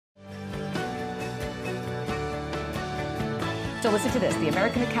So listen to this. The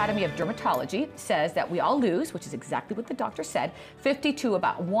American Academy of Dermatology says that we all lose, which is exactly what the doctor said, 50 to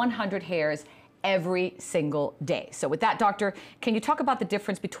about 100 hairs every single day. So with that, doctor, can you talk about the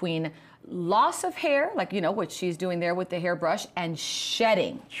difference between loss of hair, like, you know, what she's doing there with the hairbrush, and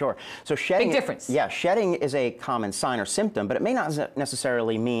shedding? Sure. So shedding... Big difference. Yeah, shedding is a common sign or symptom, but it may not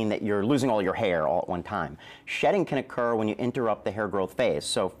necessarily mean that you're losing all your hair all at one time. Shedding can occur when you interrupt the hair growth phase.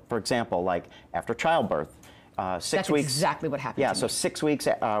 So, for example, like after childbirth, 6 weeks. That's exactly what happened. Yeah, so 6 weeks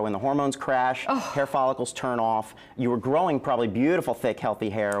when the hormones crash, hair follicles turn off. You were growing probably beautiful, thick, healthy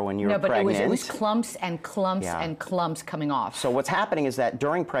hair when you were pregnant. No, but it was clumps and clumps and clumps coming off. So what's happening is that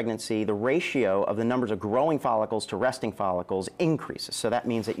during pregnancy, the ratio of the numbers of growing follicles to resting follicles increases. So that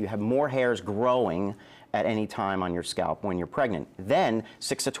means that you have more hairs growing at any time on your scalp when you're pregnant. Then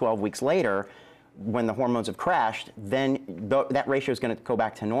 6 to 12 weeks later, when the hormones have crashed, then that ratio is going to go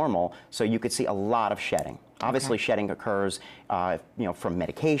back to normal, so you could see a lot of shedding. Obviously, shedding occurs, you know, from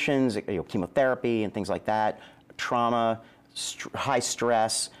medications, you know, chemotherapy and things like that, trauma, high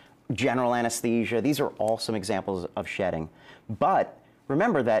stress, general anesthesia. These are all some examples of shedding. But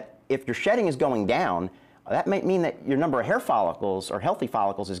remember that if your shedding is going down, that might mean that your number of hair follicles or healthy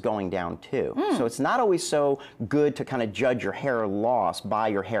follicles is going down too. So it's not always so good to kind of judge your hair loss by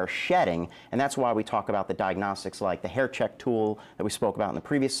your hair shedding, and that's why we talk about the diagnostics like the hair check tool that we spoke about in the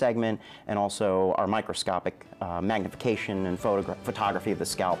previous segment, and also our microscopic magnification and photography of the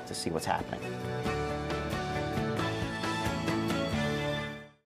scalp to see what's happening.